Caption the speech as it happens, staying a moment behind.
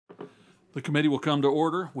The committee will come to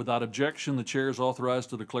order. Without objection, the chair is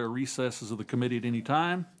authorized to declare recesses of the committee at any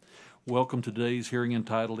time. Welcome to today's hearing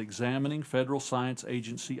entitled Examining Federal Science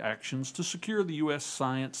Agency Actions to Secure the U.S.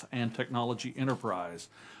 Science and Technology Enterprise.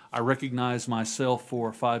 I recognize myself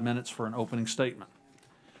for 5 minutes for an opening statement.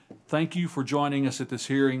 Thank you for joining us at this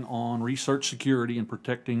hearing on research security and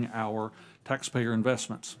protecting our taxpayer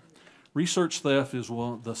investments. Research theft is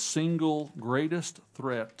one of the single greatest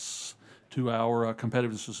threats to our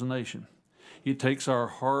competitiveness as a nation. It takes our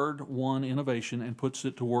hard-won innovation and puts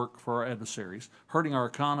it to work for our adversaries, hurting our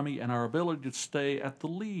economy and our ability to stay at the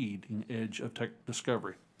leading edge of tech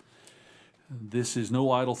discovery. This is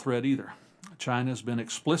no idle threat either. China has been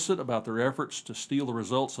explicit about their efforts to steal the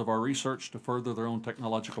results of our research to further their own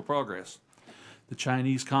technological progress. The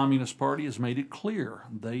Chinese Communist Party has made it clear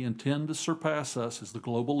they intend to surpass us as the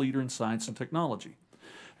global leader in science and technology,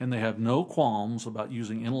 and they have no qualms about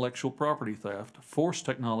using intellectual property theft, forced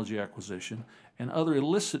technology acquisition, and other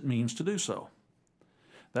illicit means to do so.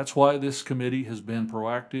 That's why this committee has been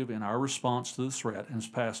proactive in our response to the threat and has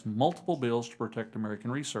passed multiple bills to protect American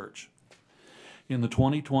research. In the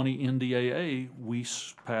 2020 NDAA, we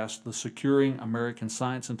passed the Securing American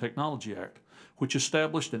Science and Technology Act, which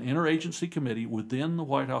established an interagency committee within the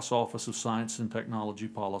White House Office of Science and Technology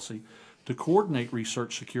Policy to coordinate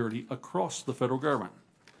research security across the federal government.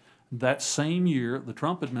 That same year, the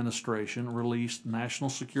Trump administration released National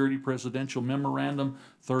Security Presidential Memorandum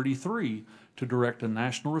 33 to direct a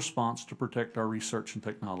national response to protect our research and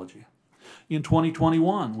technology. In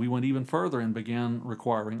 2021, we went even further and began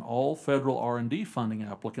requiring all federal R&D funding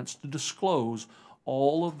applicants to disclose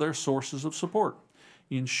all of their sources of support,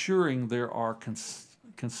 ensuring there are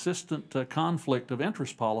consistent conflict of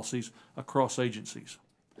interest policies across agencies.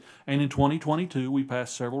 And in 2022, we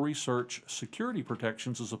passed several research security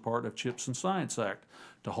protections as a part of CHIPS and Science Act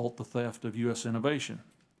to halt the theft of U.S. innovation.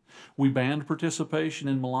 We banned participation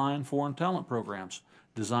in malign foreign talent programs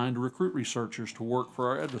designed to recruit researchers to work for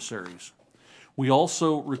our adversaries. We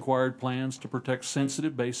also required plans to protect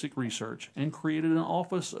sensitive basic research and created an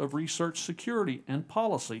Office of Research Security and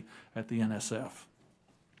Policy at the NSF.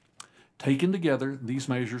 Taken together, these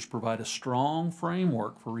measures provide a strong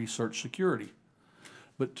framework for research security.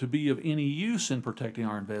 But to be of any use in protecting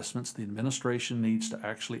our investments, the administration needs to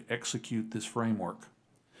actually execute this framework.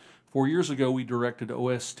 4 years ago, we directed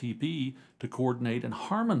OSTP to coordinate and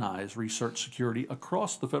harmonize research security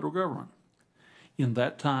across the federal government. In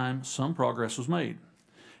that time, some progress was made.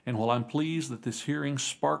 And while I'm pleased that this hearing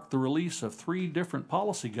sparked the release of 3 different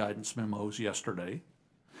policy guidance memos yesterday,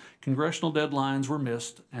 congressional deadlines were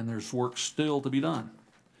missed and there's work still to be done.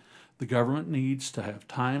 The government needs to have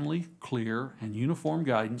timely, clear, and uniform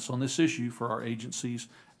guidance on this issue for our agencies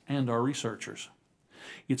and our researchers.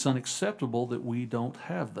 It's unacceptable that we don't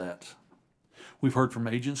have that. We've heard from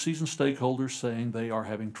agencies and stakeholders saying they are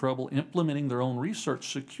having trouble implementing their own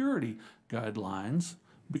research security guidelines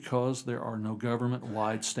because there are no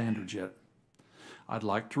government-wide standards yet. I'd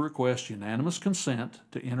like to request unanimous consent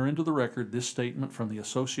to enter into the record this statement from the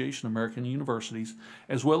Association of American Universities,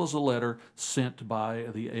 as well as a letter sent by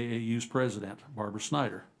the AAU's president, Barbara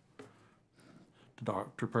Snyder, to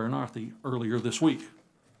Dr. Paranarthy earlier this week.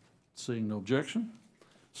 Seeing no objection,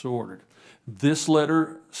 so ordered. This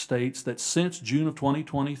letter states that since June of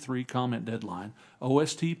 2023 comment deadline,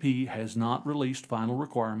 OSTP has not released final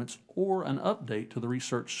requirements or an update to the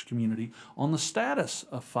research community on the status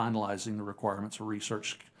of finalizing the requirements of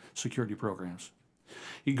research security programs.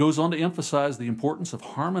 It goes on to emphasize the importance of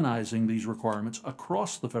harmonizing these requirements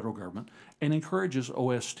across the federal government and encourages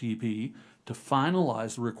OSTP to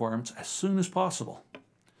finalize the requirements as soon as possible.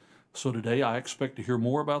 So today I expect to hear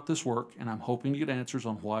more about this work, and I'm hoping to get answers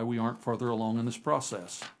on why we aren't further along in this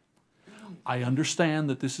process. I understand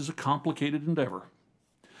that this is a complicated endeavor.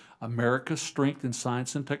 America's strength in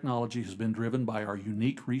science and technology has been driven by our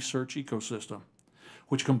unique research ecosystem,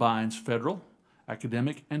 which combines federal,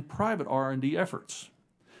 academic, and private R&D efforts.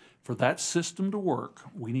 For that system to work,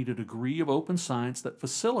 we need a degree of open science that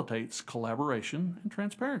facilitates collaboration and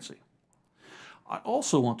transparency. I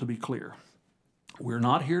also want to be clear. We're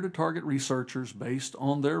not here to target researchers based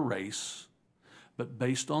on their race, but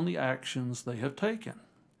based on the actions they have taken.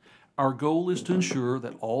 Our goal is to ensure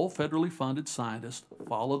that all federally funded scientists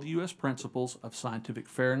follow the U.S. principles of scientific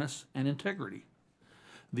fairness and integrity.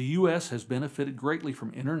 The U.S. has benefited greatly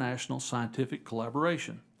from international scientific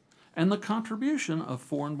collaboration and the contribution of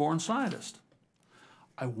foreign-born scientists.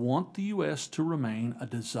 I want the U.S. to remain a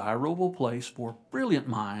desirable place for brilliant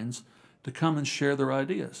minds to come and share their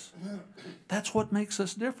ideas. That's what makes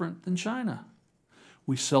us different than China.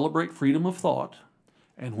 We celebrate freedom of thought,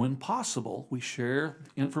 And when possible, we share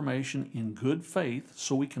information in good faith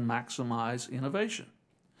so we can maximize innovation.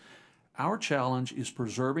 Our challenge is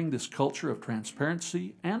preserving this culture of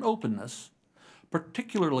transparency and openness,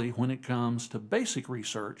 particularly when it comes to basic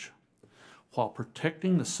research, while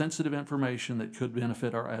protecting the sensitive information that could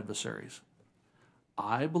benefit our adversaries.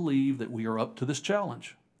 I believe that we are up to this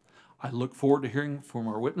challenge. I look forward to hearing from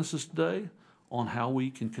our witnesses today on how we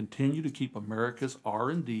can continue to keep America's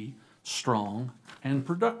R&D strong and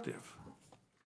productive.